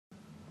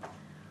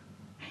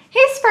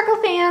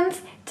Sparkle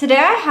fans! Today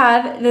I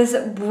have this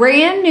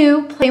brand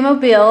new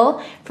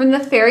Playmobil from the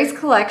Fairies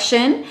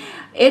collection.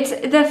 It's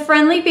the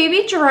friendly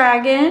baby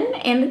dragon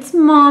and it's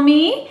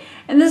mommy.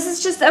 And this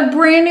is just a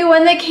brand new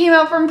one that came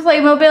out from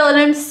Playmobil and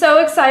I'm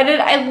so excited.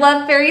 I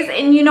love fairies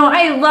and you know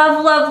I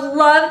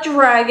love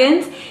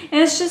dragons.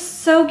 And it's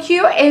just so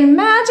cute and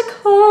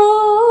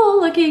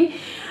magical looking.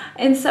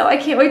 And so I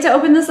can't wait to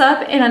open this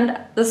up, and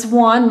this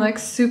one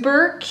looks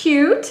super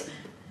cute.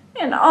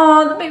 And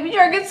oh, the baby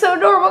dragon's so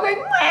adorable, going,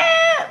 wah!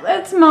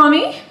 That's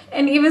mommy.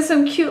 And even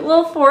some cute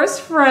little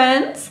forest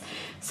friends.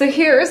 So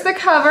here's the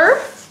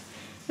cover.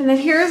 And then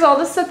here's all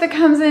the stuff that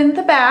comes in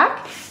the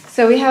back.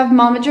 So we have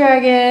mama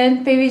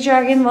dragon, baby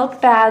dragon, little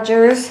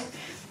badgers,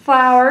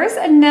 flowers,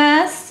 a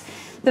nest,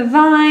 the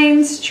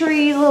vines,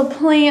 tree, little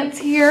plants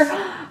here,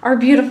 our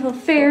beautiful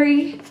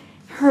fairy,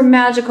 her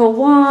magical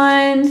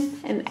wand,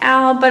 an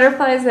owl,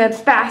 butterflies, a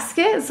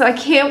basket. So I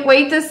can't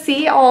wait to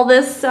see all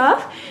this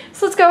stuff.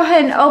 So let's go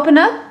ahead and open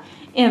up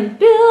and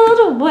build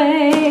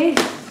away.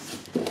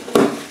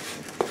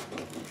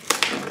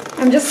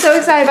 I'm just so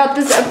excited about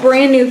this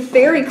brand new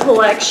fairy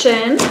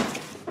collection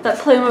that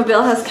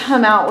Playmobil has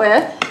come out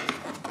with.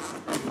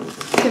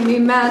 It's gonna be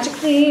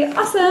magically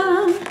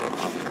awesome.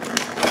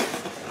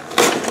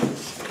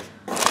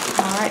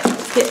 All right,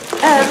 let's get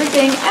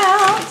everything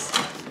out.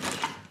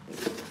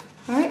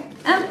 All right,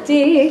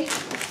 empty.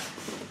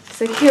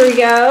 So here we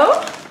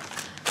go.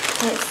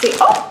 Let's see.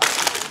 Oh,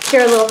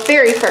 here a little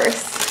fairy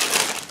first.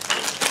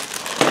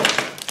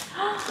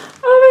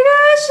 Oh my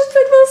gosh, it's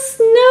like little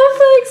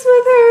snowflakes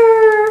with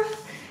her.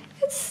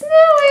 It's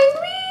snowing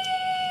me.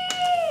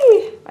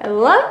 I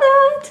love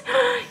that.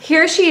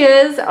 Here she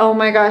is. Oh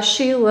my gosh,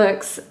 she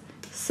looks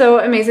so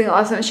amazing,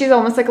 awesome. She's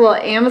almost like a little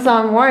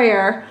Amazon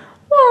warrior.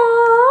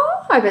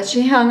 Wow. I bet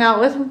she hung out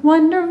with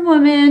Wonder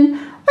Woman.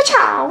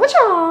 Wacha,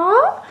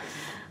 wacha.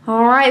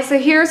 All right, so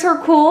here's her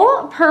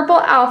cool purple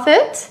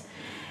outfit.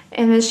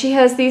 And then she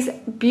has these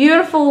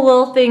beautiful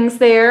little things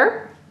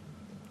there.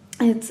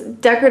 It's a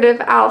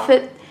decorative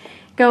outfit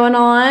going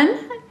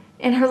on.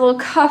 And her little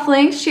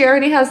cufflinks, she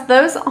already has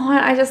those on.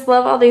 I just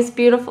love all these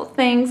beautiful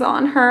things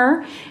on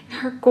her.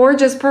 Her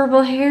gorgeous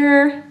purple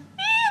hair.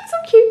 It's so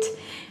cute.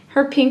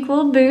 Her pink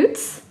little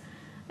boots.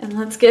 And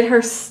let's get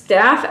her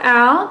staff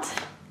out.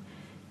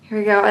 Here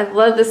we go. I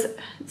love this.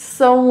 It's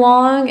so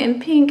long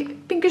and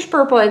pink, pinkish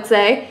purple, I'd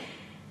say.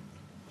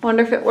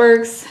 Wonder if it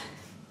works.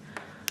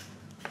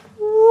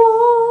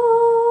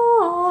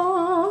 Whoa.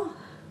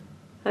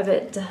 I bet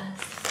it does.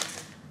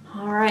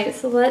 All right,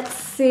 so let's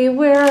see,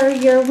 where are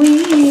your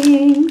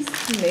wings?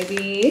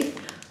 Maybe.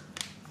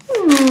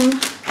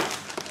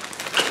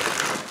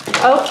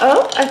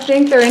 Oh, I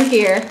think they're in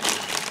here.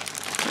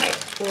 All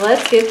right,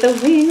 let's get the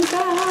wings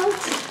out.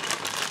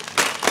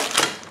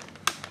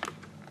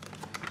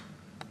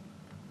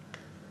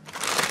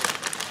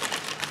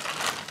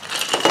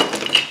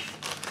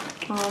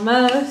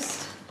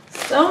 Almost.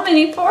 So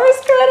many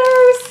forest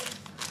critters.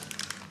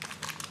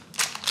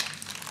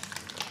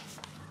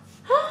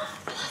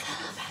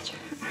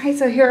 Alright,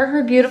 so here are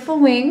her beautiful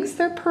wings.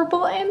 They're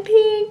purple and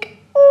pink.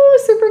 Oh,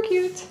 super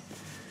cute. So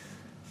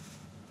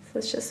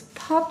let's just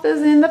pop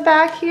those in the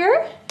back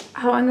here.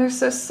 Oh, and they're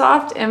so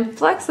soft and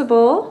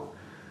flexible.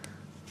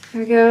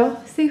 There we go.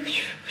 See?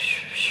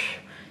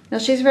 Now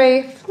she's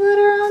ready.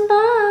 Flutter on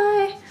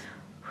by.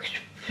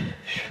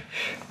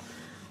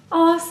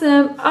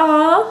 Awesome.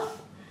 Oh.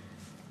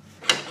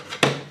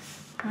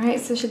 Alright,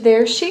 so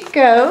there she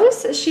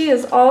goes. She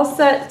is all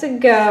set to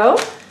go.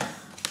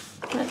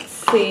 Let's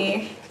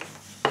see.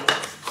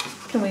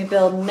 Can we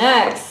build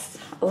next?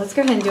 Well, let's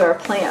go ahead and do our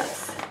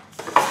plants.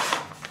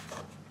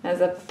 There's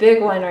a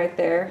big one right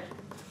there.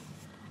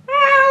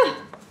 Ah!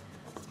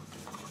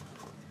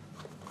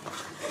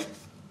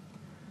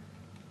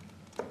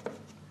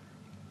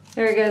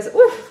 There it goes.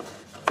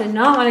 Oof! Did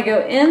not want to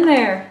go in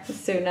there.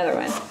 Let's do another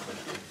one.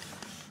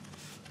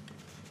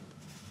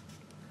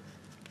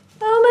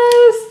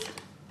 Almost.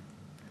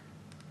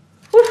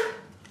 Oof!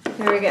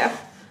 There we go.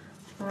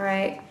 All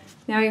right.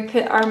 Now we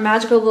put our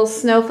magical little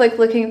snowflake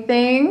looking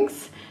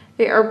things.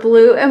 They are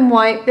blue and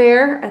white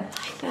there. I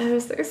like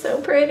those, they're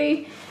so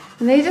pretty.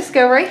 And they just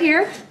go right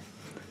here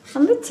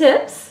on the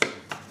tips.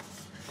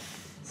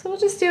 So we'll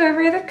just do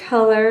every other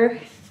color.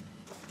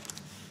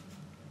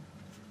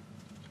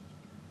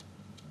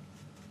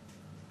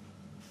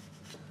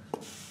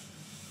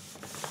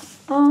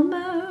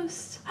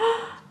 Almost.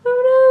 Oh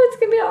no, it's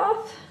gonna be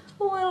off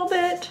a little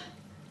bit.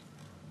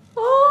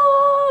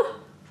 Oh!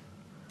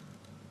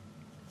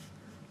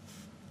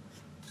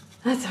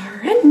 That's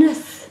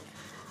horrendous.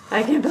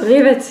 I can't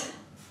believe it.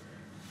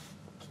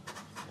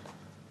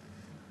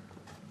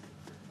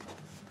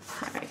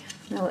 All right,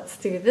 now let's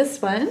do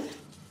this one.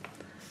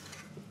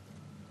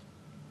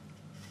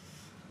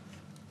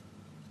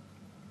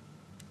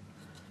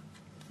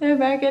 Oh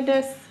my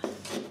goodness.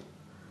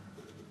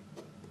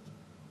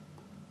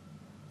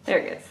 There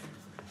it goes.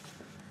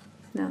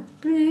 Now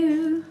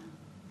blue,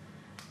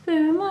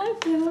 blue and white,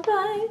 blue and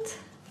white.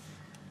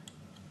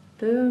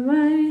 Blue and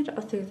white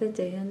all through the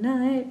day and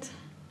night.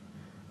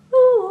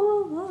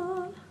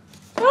 Ooh,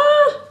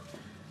 ah.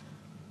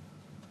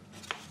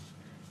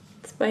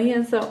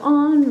 Being so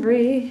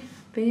ornery,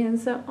 being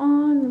so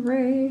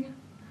ornery.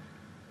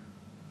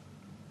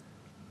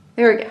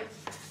 There we go.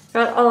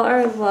 Got all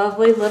our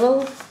lovely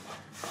little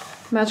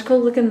magical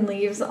looking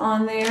leaves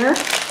on there.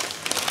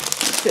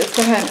 Let's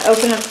go ahead and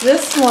open up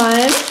this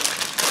one.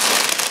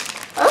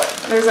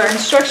 Oh, there's our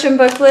instruction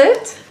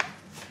booklet.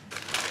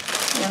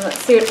 And let's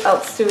see what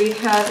else do we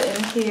have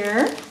in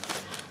here.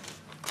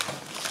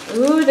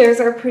 Ooh, there's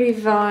our pretty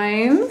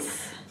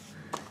vines.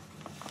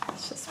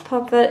 Let's just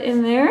pop that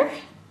in there.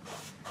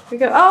 Here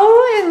we go.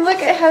 Oh, and look,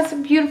 it has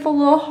beautiful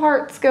little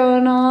hearts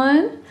going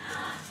on.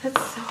 That's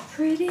so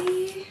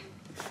pretty.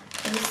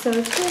 It's so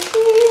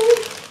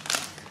pretty.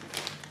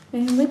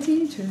 And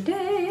witty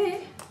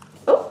today.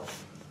 Oh,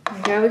 there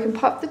we go. We can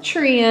pop the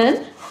tree in.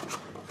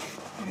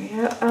 There we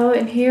go. Oh,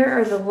 and here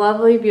are the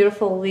lovely,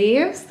 beautiful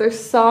leaves. They're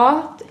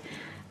soft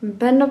and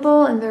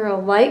bendable, and they're a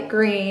light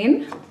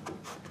green.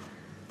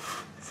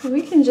 So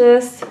we can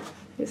just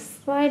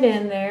slide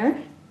in there.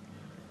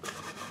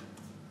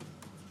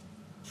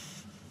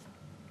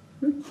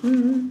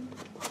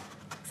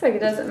 Looks like it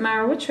doesn't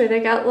matter which way.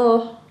 They got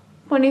little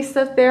pointy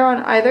stuff there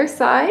on either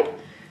side.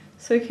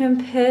 So we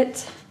can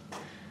put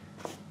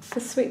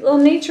the sweet little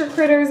nature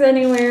critters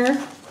anywhere.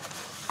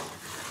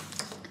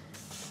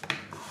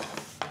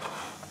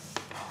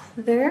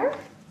 There.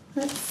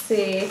 Let's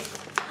see.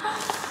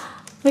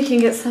 We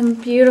can get some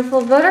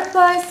beautiful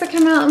butterflies to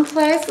come out in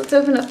place. Let's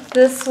open up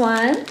this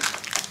one.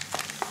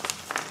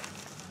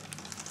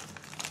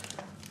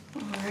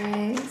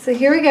 Alright, so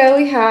here we go.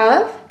 We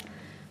have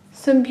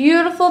some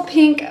beautiful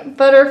pink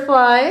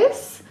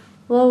butterflies.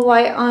 A little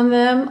white on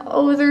them.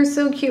 Oh, they're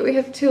so cute. We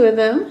have 2 of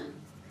them.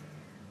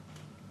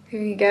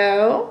 Here you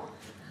go.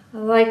 I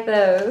like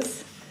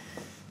those.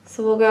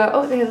 So we'll go,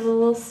 oh, they have a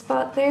little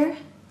spot there.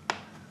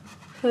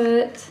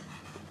 Look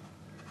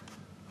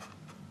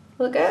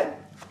at,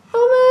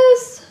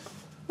 almost.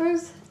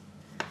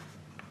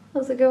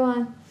 How's it go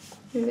on?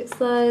 Maybe it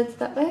slides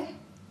that way.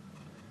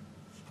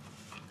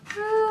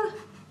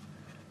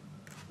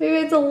 Maybe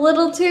it's a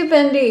little too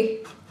bendy.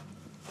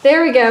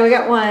 There we go, we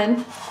got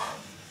one.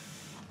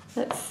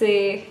 Let's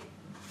see.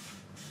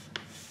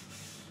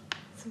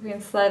 So we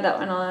can slide that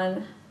one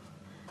on.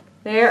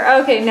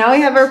 There, okay, now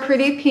we have our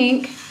pretty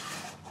pink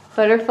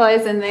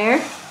butterflies in there,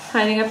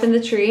 hiding up in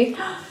the tree.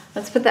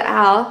 Let's put the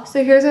owl.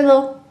 So here's our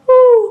little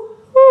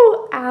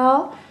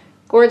owl.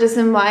 Gorgeous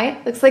and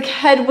white. Looks like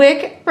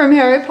Hedwig from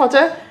Harry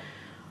Potter.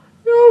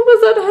 Oh,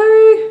 was that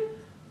Harry?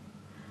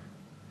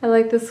 I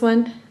like this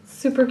one.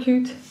 Super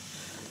cute.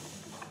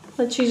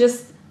 Let you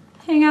just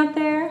hang out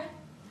there.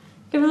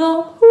 Give it a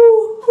little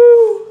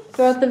hoo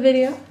throughout the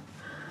video.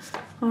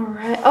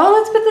 Alright. Oh,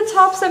 let's put the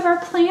tops of our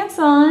plants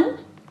on.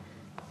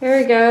 There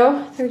we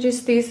go. They're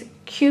just these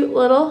cute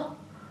little,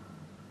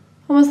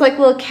 almost like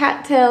little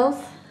cattails.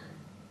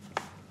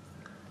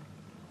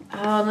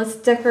 Oh, and let's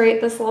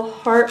decorate this little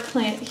heart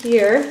plant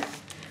here.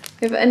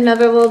 We have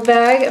another little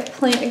bag of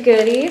plant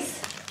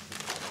goodies.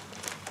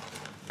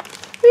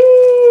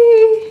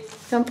 Whee!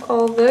 Dump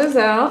all those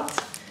out.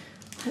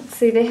 Let's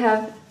see, they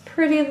have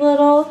pretty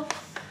little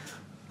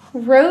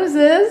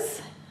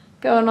roses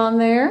going on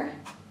there.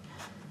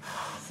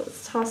 So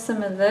let's toss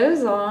some of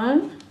those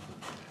on.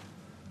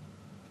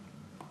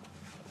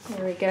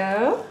 There we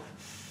go.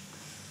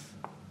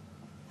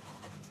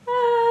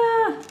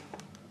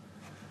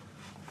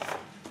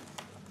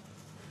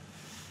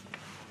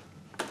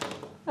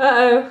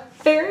 Uh-oh,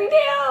 fairy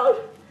down.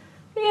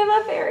 We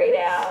have a fairy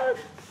down.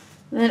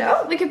 And then,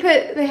 oh, we could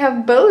put, they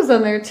have bows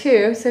on there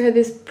too. So we have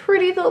these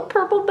pretty little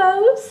purple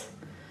bows.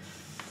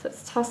 So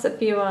let's toss a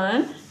few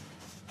on.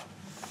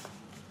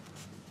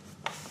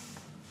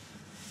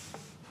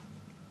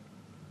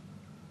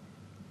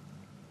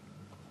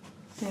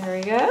 There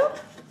we go.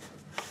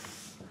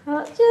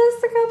 Oh,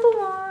 just a couple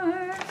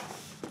more.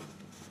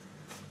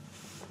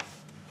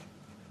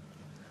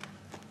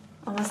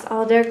 Almost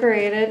all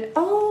decorated.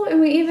 Oh, and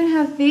we even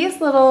have these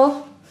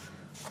little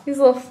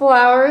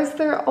flowers.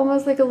 They're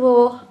almost like a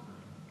little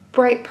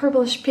bright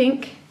purplish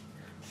pink.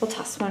 We'll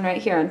toss one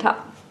right here on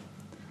top.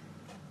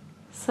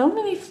 So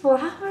many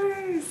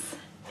flowers.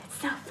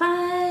 It's so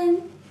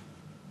fun.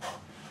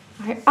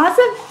 All right,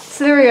 awesome.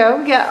 So there we go.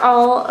 We got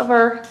all of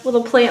our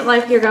little plant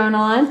life here going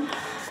on.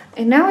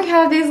 And now we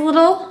have these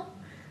little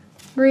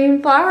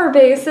green flower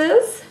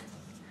bases.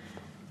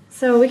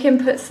 So we can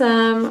put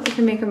some, we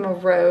can make them a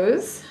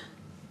rose.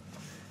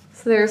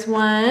 So there's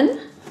one.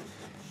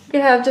 You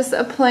could have just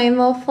a plain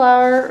little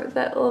flower,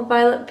 that little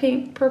violet,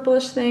 pink,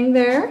 purplish thing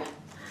there.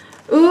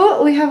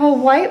 Ooh, we have a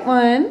white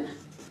one.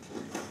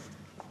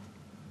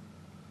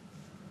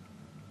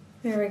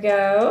 There we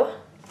go.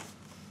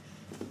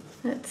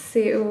 Let's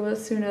see, ooh,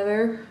 let's do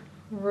another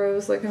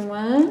rose looking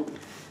one.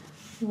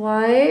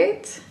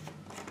 White.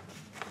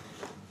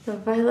 The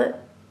violet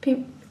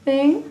pink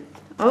thing.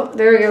 Oh,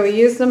 there we go, we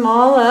used them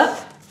all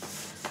up.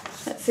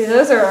 Let's see,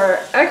 those are our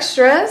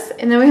extras.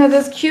 And then we have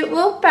this cute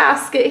little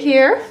basket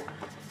here.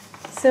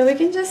 So we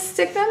can just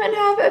stick them and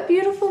have a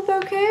beautiful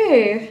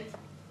bouquet.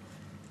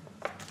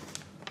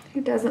 Who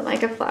doesn't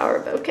like a flower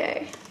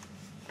bouquet?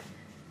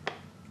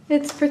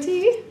 It's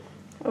pretty.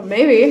 Oh,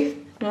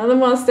 maybe. None of them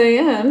want to stay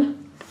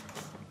in.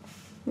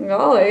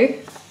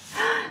 Golly.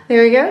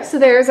 There we go. So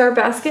there's our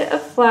basket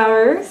of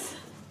flowers.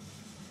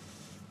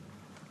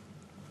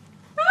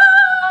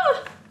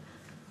 Ah!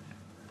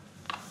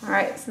 All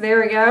right, so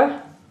there we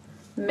go.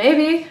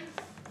 Maybe.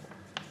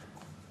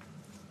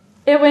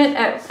 It went,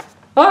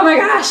 oh my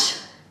gosh.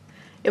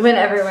 It went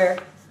everywhere.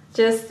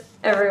 Just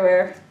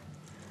everywhere.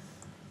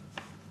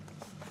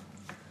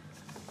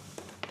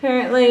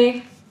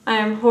 Apparently, I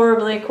am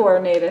horribly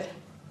coordinated.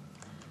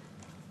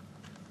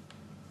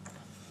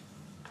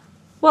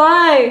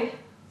 Why?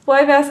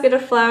 Why basket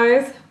of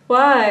flowers?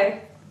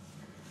 Why?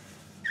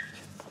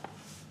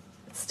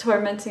 It's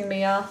tormenting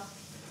me, y'all.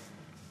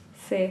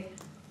 See.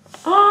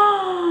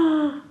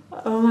 Oh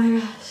my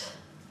gosh.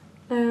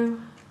 Oh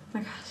my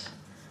gosh.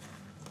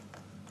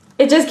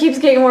 It just keeps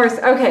getting worse.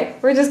 Okay,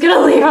 we're just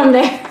gonna leave them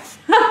there.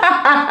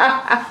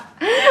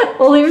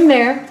 We'll leave them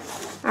there.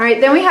 All right,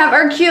 then we have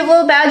our cute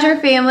little badger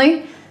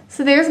family.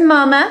 So there's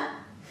Mama.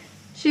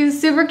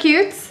 She's super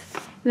cute.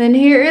 And then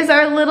here is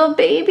our little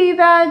baby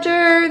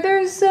badger.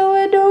 They're so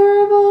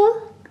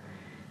adorable.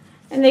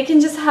 And they can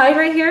just hide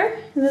right here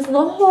in this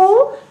little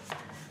hole.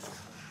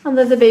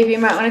 Although the baby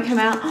might want to come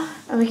out.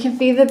 And we can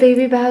feed the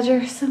baby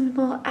badger some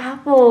little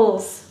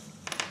apples.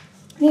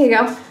 There you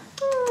go.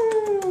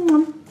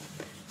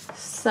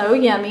 So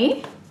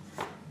yummy.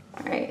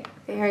 All right,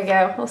 there we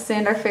go. We'll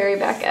stand our fairy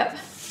back up.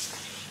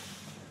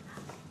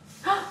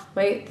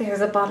 Wait, there's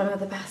the bottom of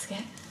the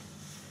basket.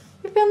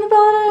 We found the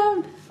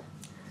bottom.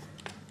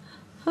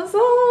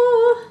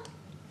 Huzzah!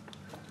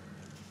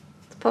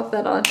 Let's pop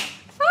that on.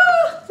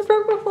 Ah, I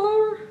broke my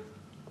flower.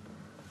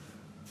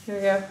 Here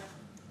we go.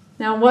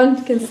 Now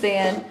one can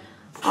stand.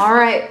 All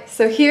right,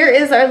 so here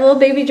is our little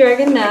baby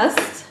dragon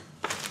nest.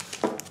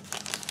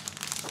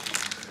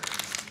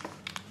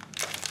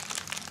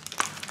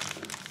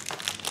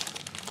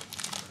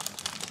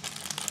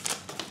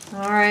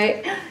 All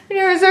right,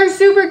 here's our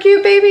super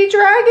cute baby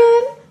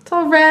dragon. It's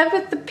all red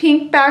with the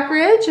pink back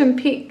ridge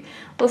and pink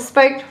little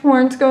spiked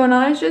horns going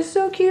on. It's just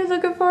so cute.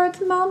 Looking forward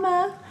to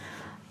Mama.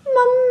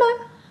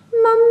 Mama,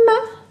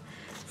 Mama.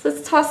 So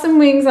let's toss some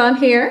wings on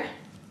here.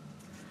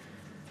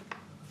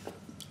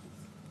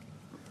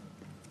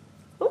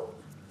 Oh.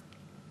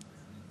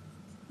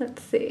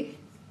 Let's see.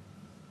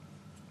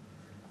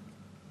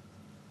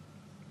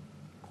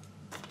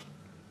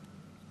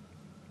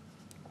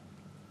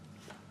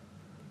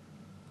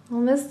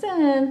 Almost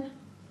in.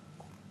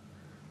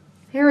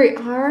 Here we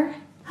are.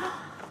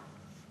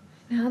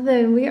 Now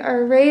then, we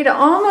are ready to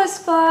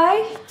almost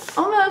fly.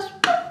 Almost.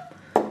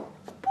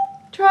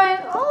 Try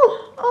it.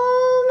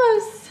 Oh,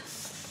 almost.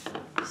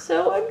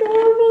 So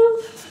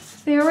adorable.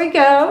 There we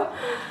go.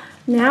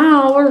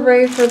 Now we're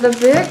ready for the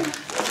big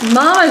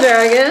mama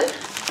dragon.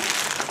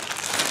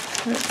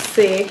 Let's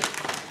see.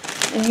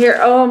 And here,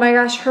 oh my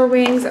gosh, her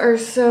wings are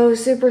so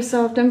super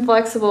soft and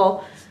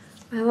flexible.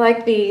 I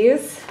like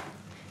these.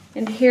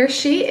 And here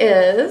she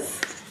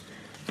is.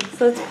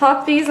 So let's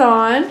pop these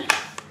on.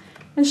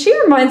 And she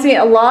reminds me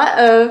a lot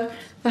of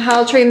the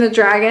How to Train the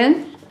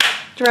Dragons.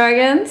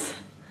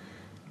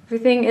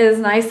 Everything is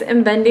nice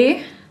and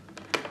bendy.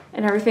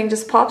 And everything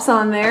just pops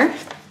on there.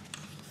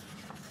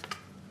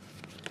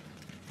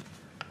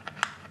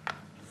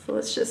 So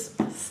let's just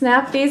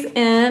snap these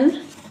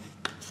in.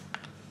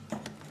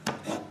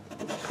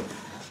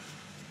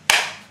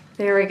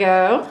 There we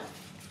go.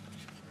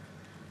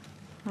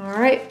 All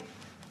right.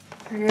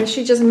 Here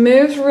she just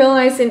moves real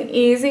nice and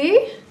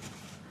easy.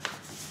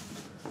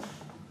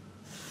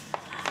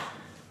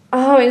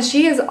 Oh, and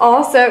she has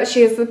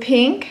the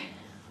pink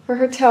for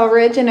her tail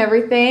ridge and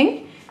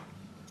everything.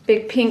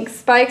 Big pink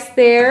spikes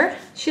there.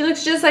 She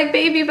looks just like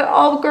baby, but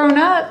all grown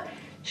up.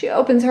 She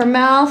opens her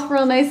mouth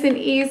real nice and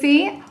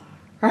easy.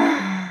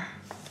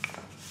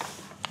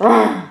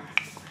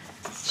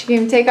 She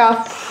can take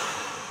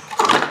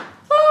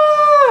off.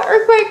 Ah,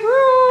 earthquake.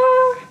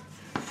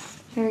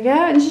 There we go.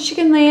 And she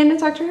can land and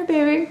talk to her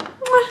baby.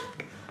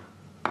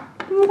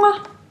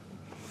 All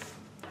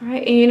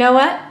right, and you know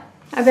what?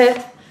 I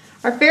bet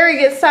our fairy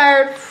gets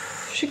tired.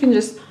 She can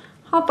just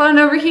hop on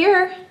over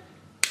here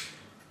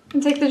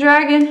and take the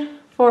dragon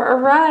for a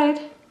ride.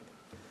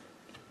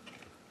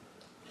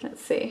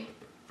 Let's see.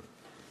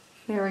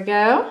 There we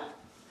go.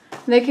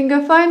 They can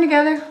go flying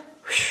together.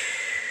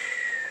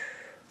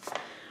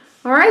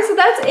 All right, so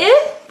that's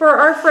it for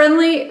our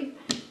friendly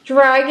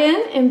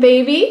dragon and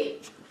baby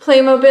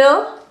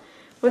Playmobil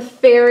with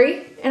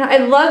fairy. And I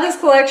love this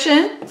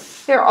collection.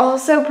 They're all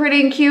so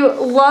pretty and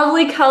cute.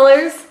 Lovely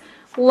colors,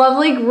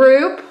 lovely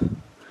group.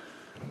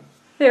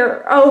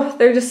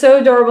 They're just so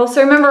adorable.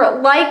 So remember,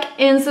 like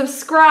and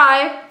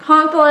subscribe.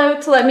 Comment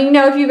below to let me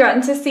know if you've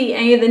gotten to see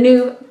any of the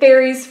new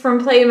fairies from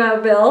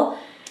Playmobil.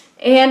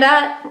 And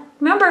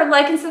remember,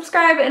 like and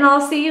subscribe, and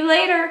I'll see you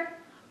later.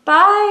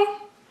 Bye.